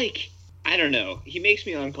he's like, I don't know. He makes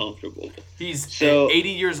me uncomfortable. He's 80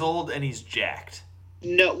 years old and he's jacked.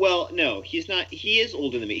 No, he's not. He is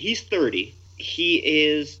older than me. He's 30.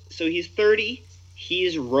 He's 30.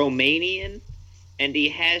 He's Romanian, and he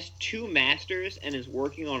has 2 masters and is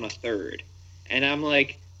working on a 3rd. And I'm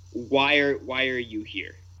like, why are you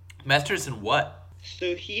here? Masters in what?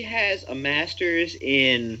 So he has a master's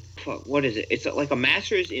in, what is it? It's like a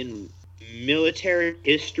master's in military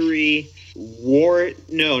history,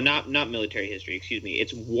 not military history, excuse me.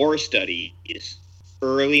 It's war studies,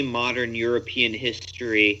 early modern European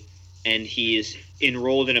history, and he's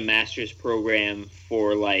enrolled in a master's program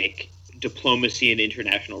for like diplomacy and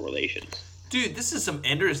international relations. Dude, this is some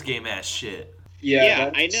Ender's Game ass shit.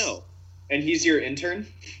 Yeah, I know. And he's your intern?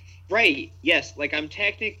 Right, yes, like I'm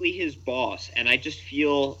technically his boss, and I just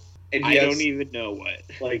feel And I he has, don't even know what.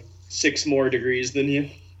 like 6 more degrees than you.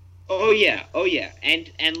 Oh yeah,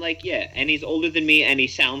 and like and he's older than me, and he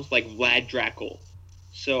sounds like Vlad Dracul.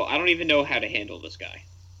 So I don't even know how to handle this guy.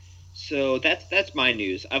 So that's my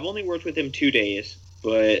news. I've only worked with him 2 days,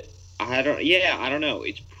 but I don't know.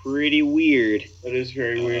 It's pretty weird. That is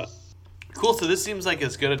very weird. Cool, so this seems like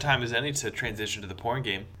as good a time as any to transition to the porn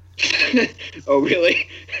game. Oh really?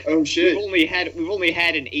 Oh shit. We've only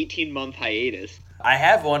had an 18-month hiatus. I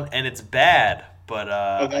have one, and it's bad, but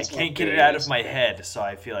I that's can't not get good. it out of my head, so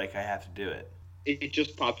I feel like I have to do it. It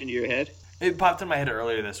just popped into your head? It popped in my head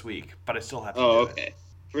earlier this week, but I still have to Oh, do okay. it.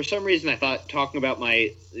 For some reason, I thought talking about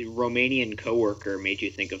my Romanian coworker made you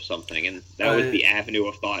think of something, and that was the avenue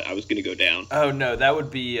of thought I was going to go down. Oh, no, that would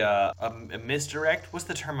be a misdirect. What's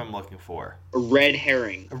the term I'm looking for? A red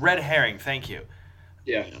herring. A red herring, thank you.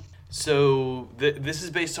 Yeah. So, this is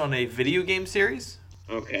based on a video game series.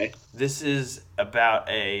 Okay. This is about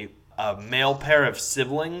a male pair of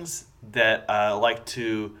siblings that like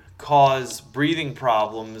to cause breathing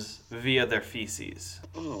problems via their feces.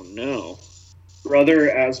 Oh, no. Brother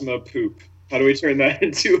asthma poop. How do we turn that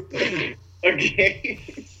into a game?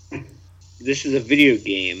 This is a video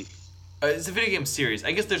game. It's a video game series.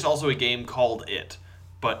 I guess there's also a game called It,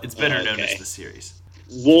 but it's better known Okay. as the series.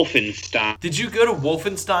 Wolfenstein. Did you go to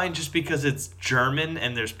Wolfenstein just because it's German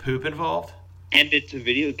and there's poop involved? And it's a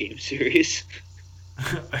video game series.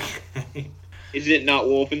 Okay. Is it not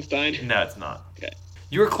Wolfenstein? No, it's not. Okay.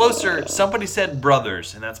 You were closer. Somebody said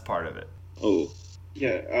brothers, and that's part of it. Oh,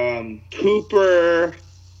 Yeah. Pooper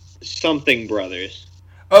something brothers.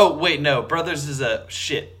 Oh, wait, no. Brothers is a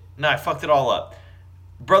shit. No, I fucked it all up.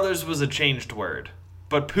 Brothers was a changed word,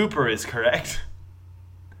 but pooper is correct.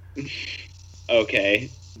 Okay.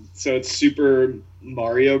 So it's Super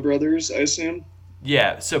Mario Brothers, I assume.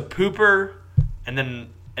 Yeah, so pooper, and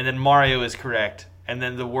then Mario is correct, and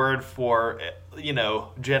then the word for,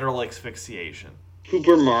 general asphyxiation.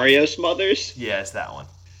 Pooper Mario Smothers? Yeah, it's that one.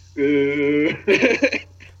 Uh,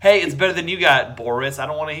 Hey, it's better than you got, Borys. I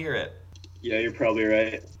don't want to hear it. yeah, you're probably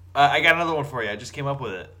right. I got another one for you. I just came up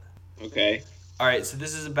with it. Okay. All right, so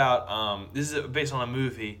this is about this is based on a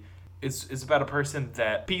movie. It's about a person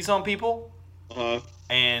that pees on people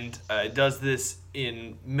and does this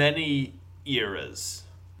in many eras.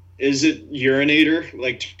 Is it Urinator,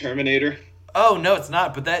 like Terminator? Oh no, it's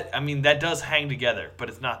not. But that does hang together, but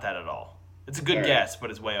it's not that at all. It's a good All right. guess, but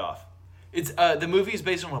it's way off. It's the movie is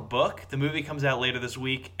based on a book. The movie comes out later this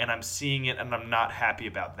week, and I'm seeing it, and I'm not happy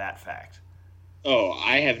about that fact. Oh,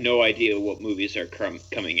 I have no idea what movies are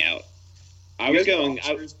coming out. You guys got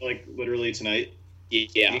Oscars, like literally tonight.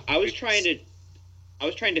 Yeah, I was trying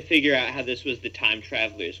to figure out how this was the time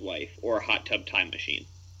traveler's wife or a hot tub time machine.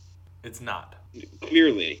 It's not.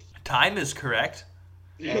 Clearly. Time is correct.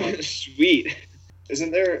 Sweet. Is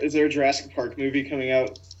there a Jurassic Park movie coming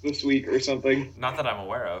out this week or something? Not that I'm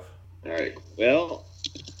aware of. All right. Well,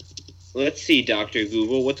 let's see, Dr.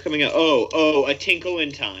 Google. What's coming out? Oh, A Tinkle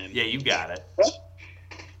in Time. Yeah, you got it.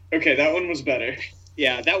 Okay, that one was better.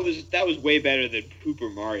 Yeah, that was way better than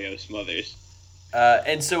Pooper Mario Smothers.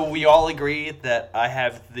 And so we all agree that I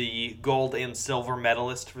have the gold and silver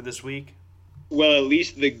medalist for this week. Well, at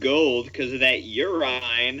least the gold because of that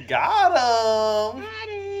urine. Got him. Got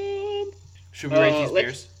him. Should we rate these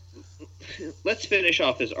let's- beers? Let's finish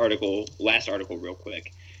off this last article real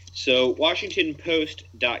quick. So,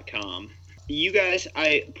 WashingtonPost.com. You guys,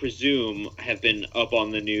 I presume, have been up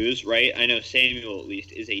on the news, right? I know Samuel, at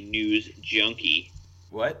least, is a news junkie.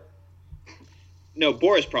 What? No,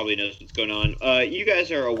 Boris probably knows what's going on. You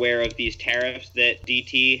guys are aware of these tariffs that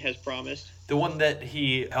DT has promised? The one that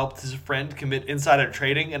he helped his friend commit insider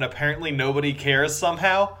trading, and apparently nobody cares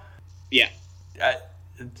somehow? Yeah.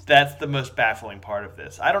 That's the most baffling part of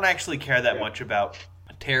this. I don't actually care that much about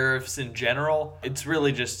tariffs in general. It's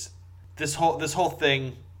really just this whole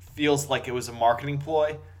thing feels like it was a marketing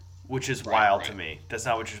ploy, which is wild to me. That's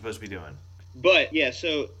not what you're supposed to be doing. But, yeah,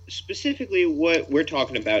 so specifically what we're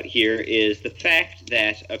talking about here is the fact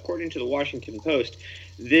that, according to the Washington Post,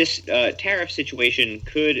 this tariff situation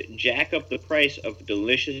could jack up the price of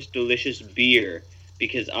delicious, delicious beer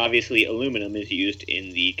because obviously aluminum is used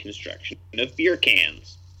in the construction of beer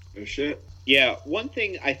cans. Oh shit. Yeah, one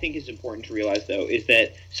thing I think is important to realize, though, is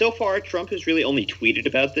that so far Trump has really only tweeted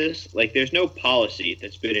about this. Like, there's no policy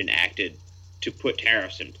that's been enacted to put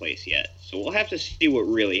tariffs in place yet. So we'll have to see what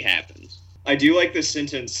really happens. I do like this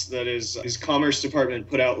sentence that his Commerce Department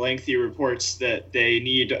put out lengthy reports that they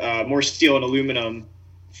need more steel and aluminum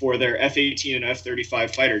for their F-18 and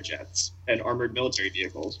F-35 fighter jets and armored military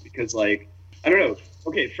vehicles because, like, I don't know.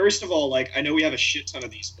 Okay, first of all, like, I know we have a shit ton of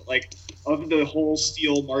these, but, like, of the whole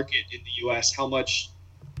steel market in the U.S., how much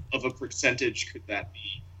of a percentage could that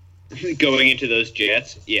be? Going into those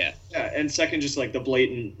jets? Yeah. Yeah, and second, just, like, the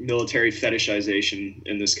blatant military fetishization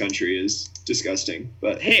in this country is disgusting.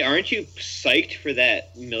 But Hey, aren't you psyched for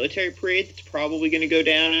that military parade that's probably going to go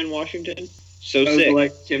down in Washington? So sick.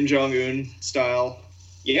 like Kim Jong-un style,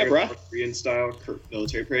 Yeah, bruh. Korean style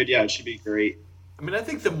military parade, yeah, it should be great. I mean, I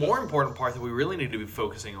think the more important part that we really need to be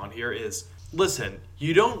focusing on here is, listen,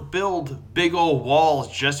 you don't build big old walls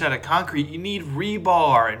just out of concrete. You need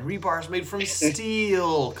rebar, and rebar is made from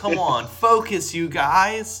steel. Come on, focus, you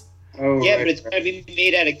guys. Oh, Yeah, but it's got to be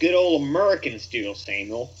made out of good old American steel,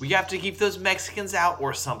 Samuel. We have to keep those Mexicans out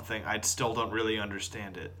or something. I still don't really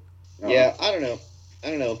understand it. Yeah, I don't know.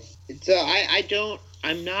 It's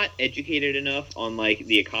I'm not educated enough on like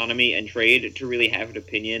the economy and trade to really have an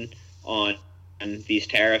opinion on these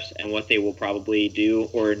tariffs and what they will probably do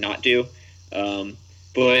or not do.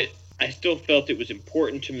 But I still felt it was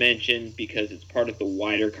important to mention because it's part of the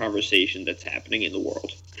wider conversation that's happening in the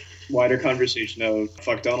world. wider conversation of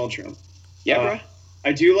fuck Donald Trump. Yeah, bro.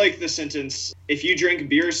 I do like the sentence, if you drink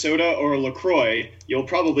beer, soda, or LaCroix, you'll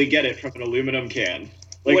probably get it from an aluminum can.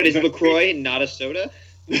 Like, What is LaCroix not a soda?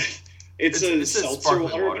 It's a seltzer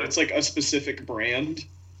sparkling water, water. but it's like a specific brand.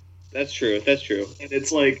 That's true. And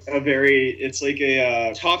it's like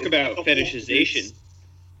a Talk about the Whole fetishization. Foods-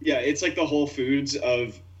 Yeah, it's like the Whole Foods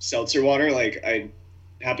of seltzer water. Like, I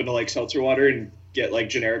happen to like seltzer water and get like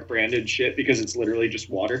generic branded shit because it's literally just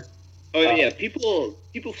water. Oh yeah, people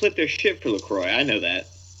flip their shit for LaCroix. I know that.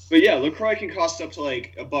 But yeah, LaCroix can cost up to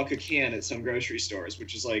like $1 a can at some grocery stores,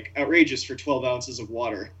 which is like outrageous for 12 ounces of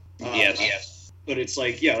water. Yes. But it's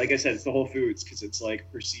like, yeah, like I said, it's the Whole Foods because it's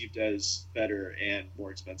like perceived as better and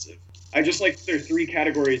more expensive. I just like there are 3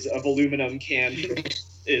 categories of aluminum can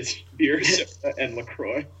is beer, soda, and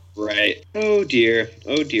LaCroix. Right. Oh dear.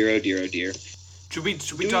 Oh dear. Oh dear. Oh dear. Should we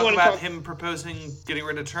we talk wanna about talk- him proposing getting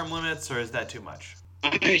rid of term limits, or is that too much?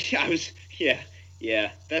 I was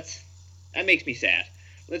that makes me sad.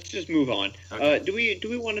 Let's just move on. Okay. Do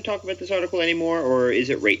we want to talk about this article anymore, or is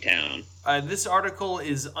it Rate Town? This article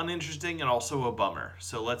is uninteresting and also a bummer,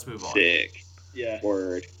 so let's move on. Sick. Yeah.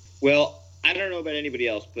 Word. Well, I don't know about anybody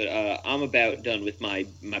else, but I'm about done with my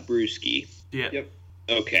brewski. Yeah. Yep.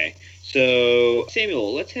 Okay. So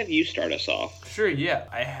Samuel, let's have you start us off. Sure, yeah.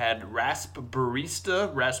 I had Barista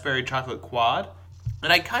Raspberry Chocolate Quad,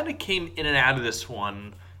 and I kind of came in and out of this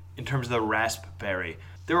one in terms of the raspberry.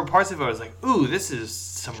 There were parts of it I was like, ooh, this is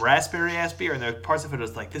some raspberry-ass beer, and there were parts of it I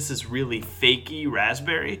was like, this is really fakey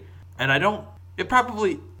raspberry. And it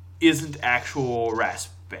probably isn't actual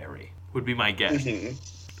raspberry, would be my guess. Mm-hmm.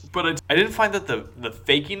 But I didn't find that the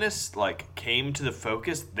fakiness, like, came to the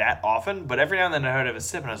focus that often, but every now and then I would have a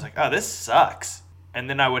sip, and I was like, oh, this sucks. And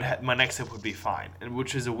then my next sip would be fine,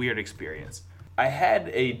 which is a weird experience. I had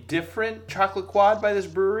a different chocolate quad by this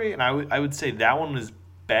brewery, and I would say that one was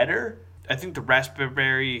better. I think the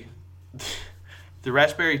raspberry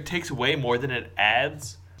takes away more than it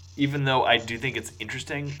adds, even though I do think it's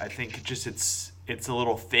interesting. I think it's a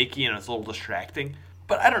little fakey and it's a little distracting.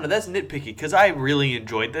 But I don't know, that's nitpicky, because I really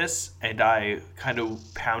enjoyed this, and I kind of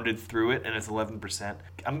pounded through it, and it's 11%.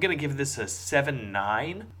 I'm going to give this a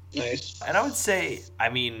 7.9. Nice. And I would say, I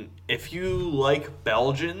mean, if you like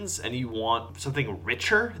Belgians and you want something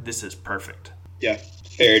richer, this is perfect. Yeah.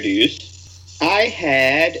 Fair dues. I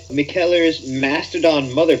had Mikkeller's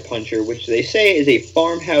Mastodon Mother Puncher, which they say is a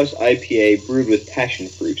farmhouse IPA brewed with passion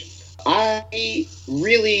fruit. I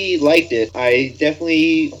really liked it. I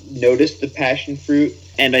definitely noticed the passion fruit,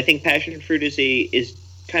 and I think passion fruit is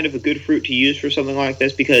kind of a good fruit to use for something like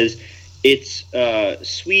this because it's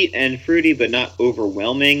sweet and fruity, but not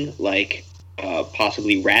overwhelming like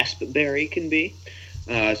possibly raspberry can be.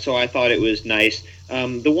 So I thought it was nice.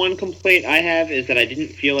 The one complaint I have is that I didn't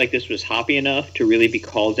feel like this was hoppy enough to really be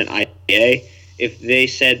called an IPA. If they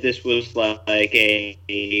said this was like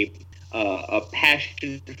a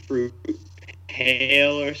passion fruit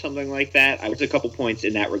pale or something like that, I was a couple points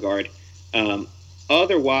in that regard.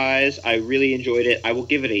 Otherwise, I really enjoyed it. I will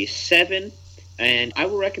give it a 7, and I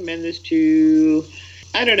will recommend this to,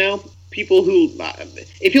 I don't know, people who,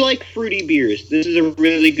 if you like fruity beers, this is a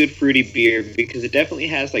really good fruity beer because it definitely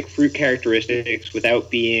has like fruit characteristics without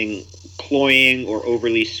being cloying or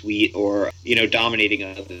overly sweet or, dominating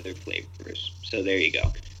other flavors. So there you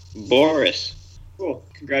go. Borys. Cool.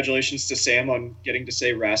 Congratulations to Sam on getting to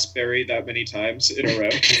say raspberry that many times in a row.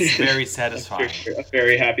 It's very satisfying. A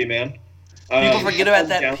very happy man. People forget about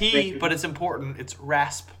that down P, the but it's important. It's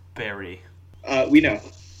raspberry. road- we know.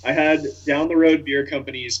 I had Down the Road Beer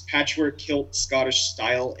Company's Patchwork Kilt Scottish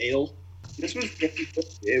Style Ale. This was really good.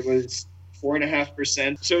 It was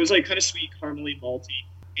 4.5%. So it was like kind of sweet, caramely, malty,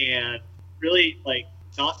 and really like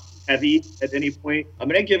not heavy at any point. I'm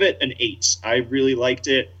gonna give it an 8. I really liked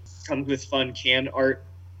it. Comes with fun can art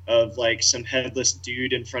of like some headless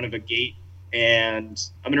dude in front of a gate, and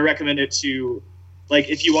I'm gonna recommend it to, like,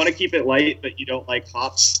 if you want to keep it light but you don't like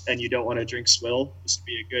hops and you don't want to drink swill, this would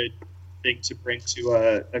be a good thing to bring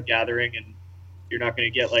to a gathering, and you're not going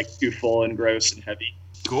to get like too full and gross and heavy.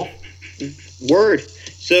 Cool. Word.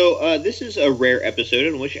 So this is a rare episode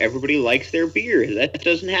in which everybody likes their beer. That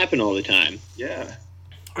doesn't happen all the time. Yeah.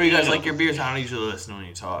 Or you guys like your beers? I don't usually listen when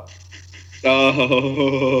you talk.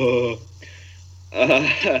 Oh.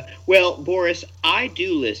 Well, Boris, I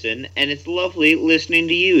do listen, and it's lovely listening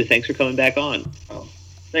to you. Thanks for coming back on.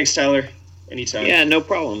 Thanks, Tyler. Anytime. Yeah, no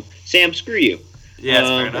problem. Sam, screw you. Yeah, that's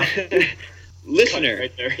fair enough. Listener,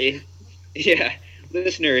 Right there.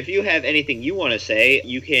 listener, if you have anything you want to say,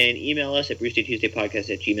 you can email us at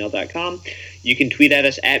brewsdaytuesdaypodcast@gmail.com. You can tweet at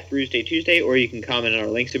us at brewsdaytuesday, or you can comment on our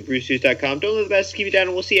links at brewsdays.com. Don't let the best keep you down,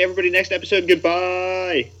 and we'll see everybody next episode.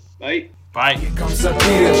 Goodbye. Bye. Bye. Comes a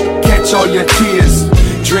beer, catch all your tears.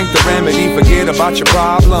 Drink the remedy, forget about your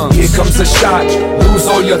problems. Here comes a shot, lose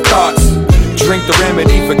all your thoughts. Drink the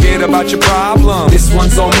remedy, forget about your problem. This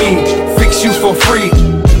one's on me, fix you for free.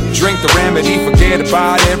 Drink the remedy, forget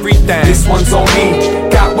about everything. This one's on me,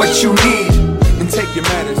 got what you need. And take your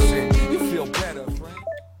medicine, you feel better, friend.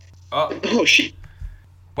 Oh, shit.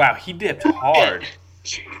 Wow, he dipped hard.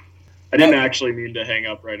 I didn't actually mean to hang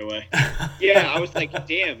up right away. Yeah, I was like,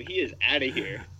 damn, he is out of here.